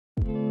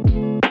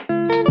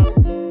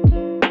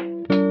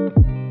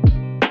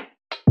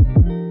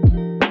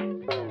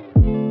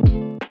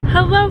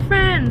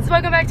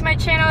welcome back to my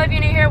channel. If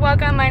you're new here,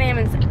 welcome. My name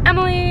is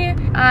Emily.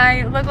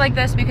 I look like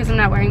this because I'm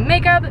not wearing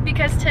makeup,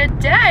 because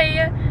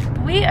today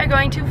we are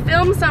going to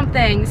film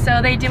something.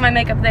 So they do my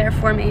makeup there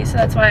for me, so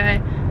that's why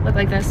I look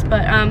like this.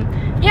 But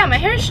yeah, my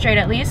hair is straight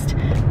at least.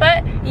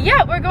 But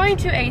yeah, we're going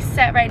to a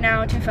set right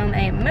now to film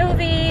a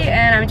movie,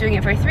 and I'm doing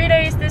it for 3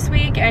 days this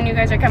week, and you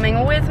guys are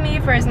coming with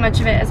me for as much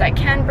of it as I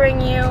can bring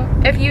you.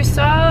 If you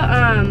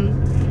saw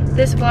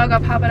this vlog, I'll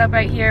pop it up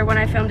right here when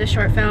I filmed a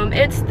short film.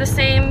 It's the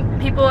same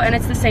people and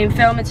it's the same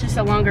film, it's just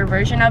a longer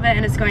version of it,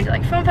 and it's going to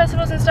like film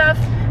festivals and stuff.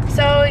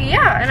 So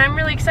yeah, and I'm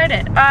really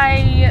excited.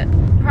 I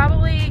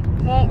probably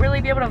won't really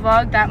be able to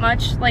vlog that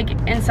much like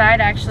inside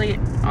actually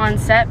on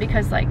set,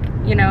 because like,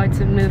 you know, it's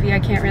a movie, I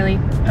can't really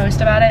post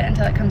about it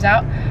until it comes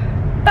out.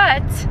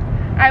 But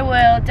I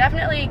will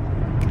definitely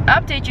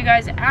update you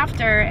guys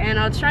after, and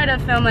I'll try to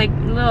film like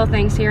little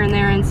things here and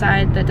there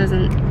inside that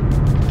doesn't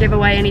give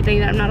away anything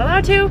that I'm not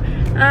allowed to.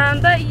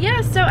 But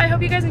yeah, so I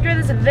hope you guys enjoy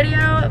this video,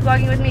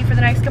 vlogging with me for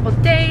the next couple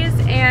days,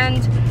 and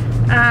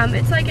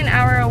it's like an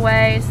hour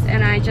away,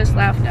 and I just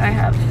left. I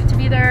have to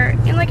be there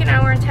in like an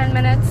hour and 10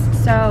 minutes,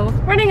 so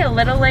running a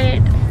little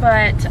late,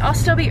 but I'll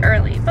still be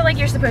early. But like,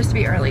 you're supposed to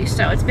be early,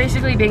 so it's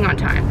basically being on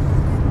time.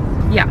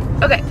 Yeah,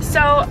 okay,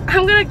 so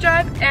I'm gonna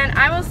drive, and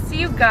I will see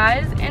you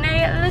guys in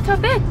a little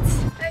bit.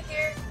 Back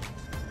here,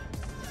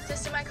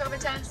 just did my COVID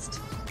test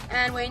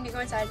and waiting to go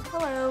inside.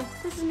 Hello,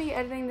 this is me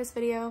editing this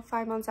video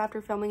 5 months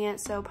after filming it,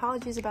 so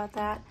apologies about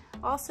that.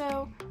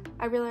 Also,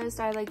 I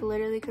realized I like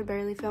literally could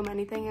barely film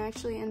anything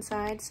actually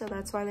inside, so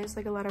that's why there's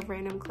like a lot of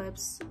random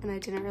clips, and I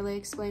didn't really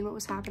explain what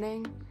was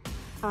happening,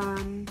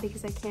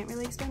 because I can't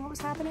really explain what was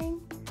happening.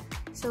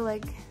 So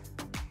like,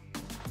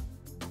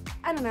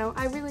 I don't know,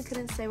 I really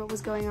couldn't say what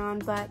was going on,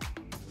 but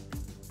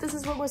this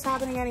is what was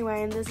happening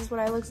anyway, and this is what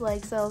I looked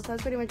like, so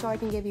that's pretty much all I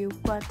can give you.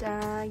 But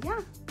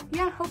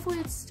yeah, hopefully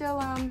it's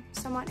still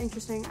somewhat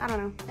interesting. I don't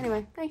know.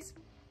 Anyway, thanks.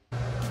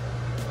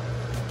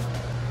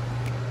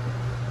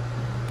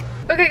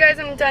 Okay guys,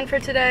 I'm done for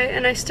today,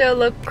 and I still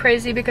look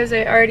crazy because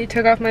I already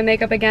took off my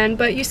makeup again,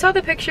 but you saw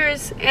the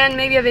pictures and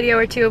maybe a video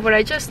or two of what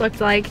I just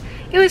looked like.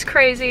 It was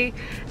crazy,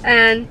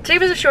 and today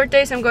was a short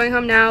day, so I'm going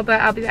home now,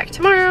 but I'll be back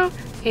tomorrow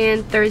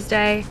and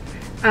Thursday.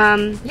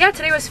 Yeah,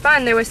 today was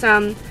fun. There was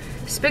some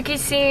spooky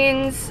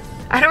scenes.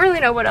 I don't really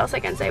know what else I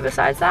can say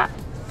besides that.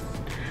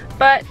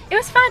 But it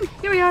was fun.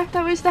 Here we are.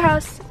 That was the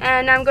house.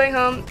 And now I'm going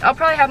home. I'll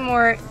probably have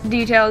more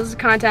details,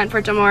 content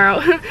for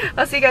tomorrow.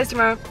 I'll see you guys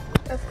tomorrow.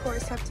 Of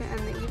course, have to end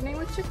the evening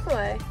with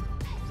Chick-fil-A.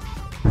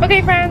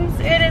 Okay friends,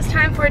 it is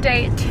time for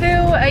day 2.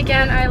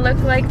 Again, I look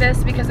like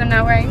this because I'm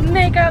not wearing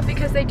makeup,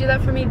 because they do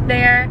that for me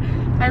there.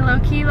 I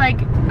low-key, like,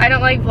 I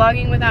don't like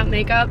vlogging without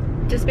makeup,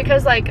 just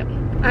because like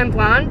I'm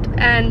blonde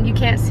and you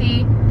can't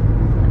see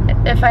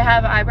if I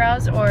have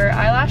eyebrows or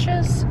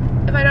eyelashes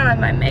if I don't have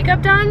my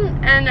makeup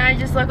done, and I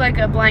just look like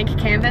a blank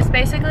canvas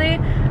basically.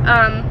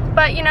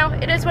 But you know,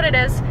 it is what it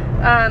is.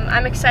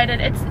 I'm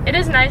excited. It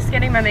is nice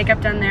getting my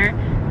makeup done there,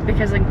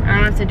 because like I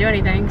don't have to do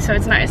anything, so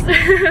it's nice.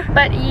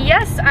 But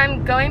yes,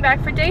 I'm going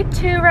back for day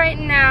 2 right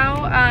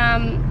now.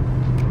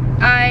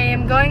 I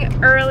am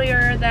going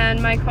earlier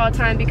than my call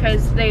time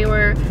because they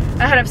were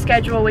ahead of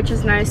schedule, which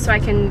is nice, so I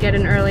can get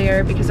in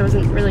earlier because I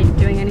wasn't really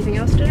doing anything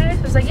else today. So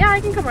I was like, yeah, I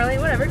can come early,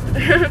 whatever.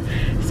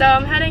 So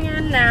I'm heading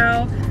in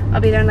now. I'll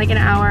be there in like an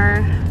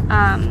hour.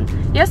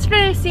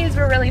 Yesterday's scenes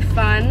were really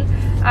fun.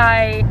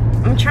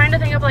 I'm trying to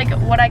think of like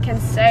what I can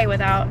say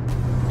without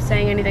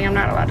saying anything I'm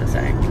not allowed to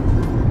say.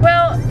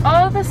 Well,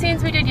 all of the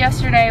scenes we did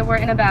yesterday were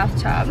in a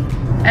bathtub,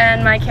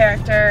 and my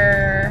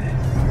character,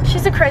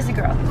 she's a crazy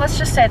girl. Let's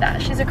just say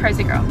that. She's a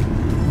crazy girl.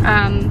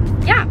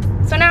 Yeah,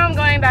 so now I'm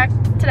going back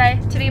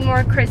today to be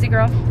more crazy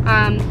girl.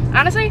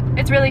 Honestly,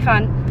 it's really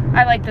fun.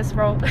 I like this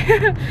role.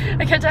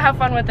 I get to have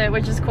fun with it,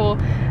 which is cool.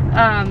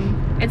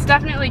 It's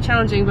definitely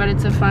challenging, but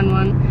it's a fun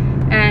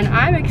one. And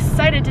I'm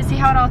excited to see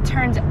how it all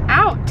turns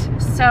out.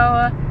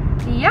 So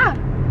yeah,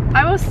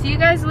 I will see you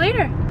guys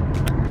later.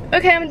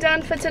 Okay, I'm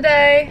done for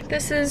today.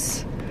 This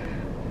is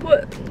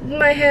what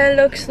my hair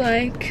looks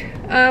like.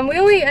 We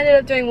only ended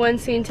up doing 1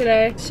 scene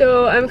today,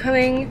 so I'm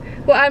coming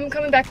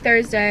back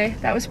Thursday.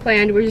 That was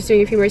planned. We're just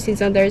doing a few more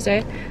scenes on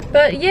Thursday.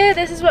 But yeah,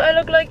 this is what I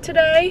look like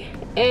today,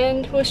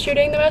 and we're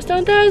shooting the rest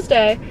on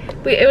Thursday.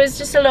 It was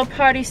just a little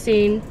party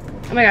scene.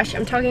 Oh my gosh,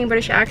 I'm talking in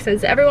British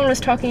accents. Everyone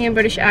was talking in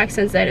British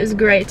accents then. It was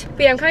great.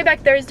 But yeah, I'm coming back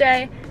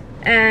Thursday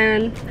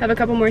and have a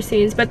couple more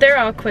scenes, but they're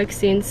all quick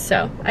scenes,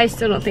 so I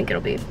still don't think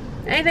it'll be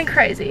anything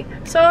crazy.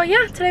 So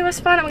yeah, today was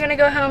fun. I'm gonna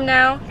go home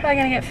now. Probably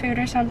gonna get food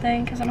or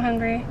something because I'm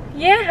hungry.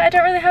 Yeah, I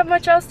don't really have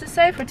much else to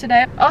say for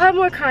today. I'll have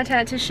more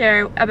content to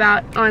share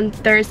about on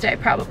Thursday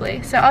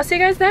probably. So I'll see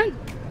you guys then.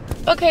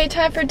 Okay,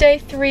 time for day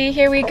 3.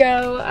 Here we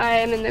go. I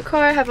am in the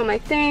car. I have all my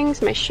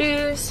things, my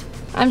shoes.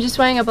 I'm just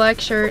wearing a black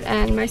shirt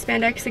and my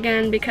spandex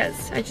again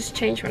because I just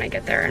change when I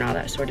get there and all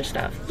that sort of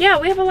stuff. Yeah,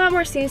 we have a lot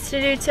more scenes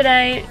to do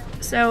today,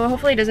 so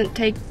hopefully it doesn't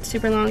take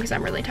super long because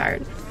I'm really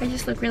tired. I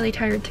just look really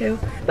tired too.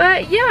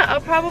 But yeah,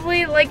 I'll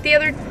probably, like the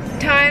other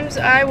times,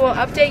 I will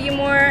update you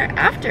more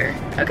after.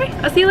 Okay,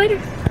 I'll see you later.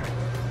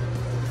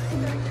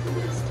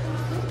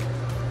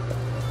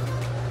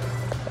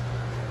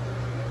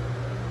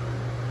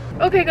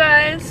 Okay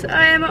guys,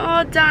 I am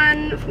all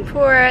done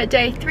for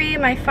day 3,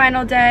 my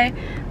final day.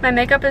 My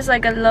makeup is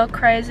like a little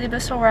crazy, but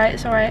it's alright,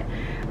 it's alright.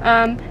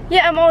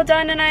 Yeah, I'm all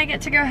done and I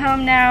get to go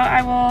home now.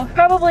 I will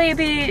probably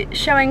be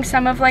showing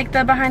some of like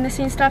the behind the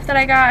scenes stuff that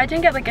I got. I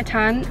didn't get like a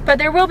ton, but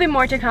there will be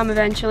more to come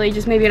eventually,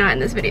 just maybe not in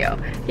this video.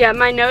 Yeah,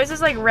 my nose is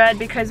like red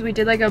because we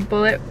did like a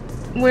bullet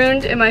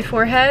wound in my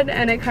forehead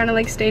and it kind of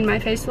like stained my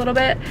face a little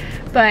bit,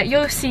 but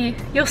you'll see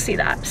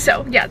that.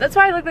 So yeah, that's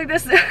why I look like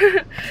this.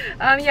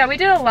 Yeah, we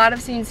did a lot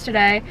of scenes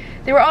today.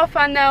 They were all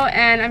fun though,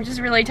 and I'm just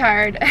really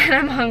tired and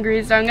I'm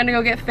hungry, so I'm gonna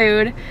go get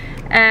food.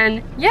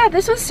 And yeah,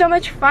 this was so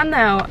much fun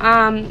though.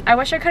 I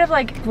wish I could have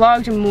like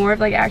vlogged more of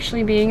like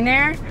actually being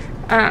there,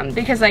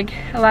 because like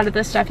a lot of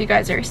the stuff you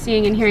guys are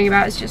seeing and hearing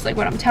about is just like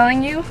what I'm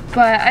telling you.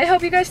 But I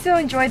hope you guys still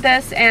enjoyed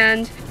this,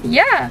 and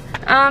yeah,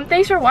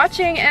 thanks for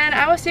watching, and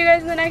I will see you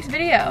guys in the next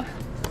video.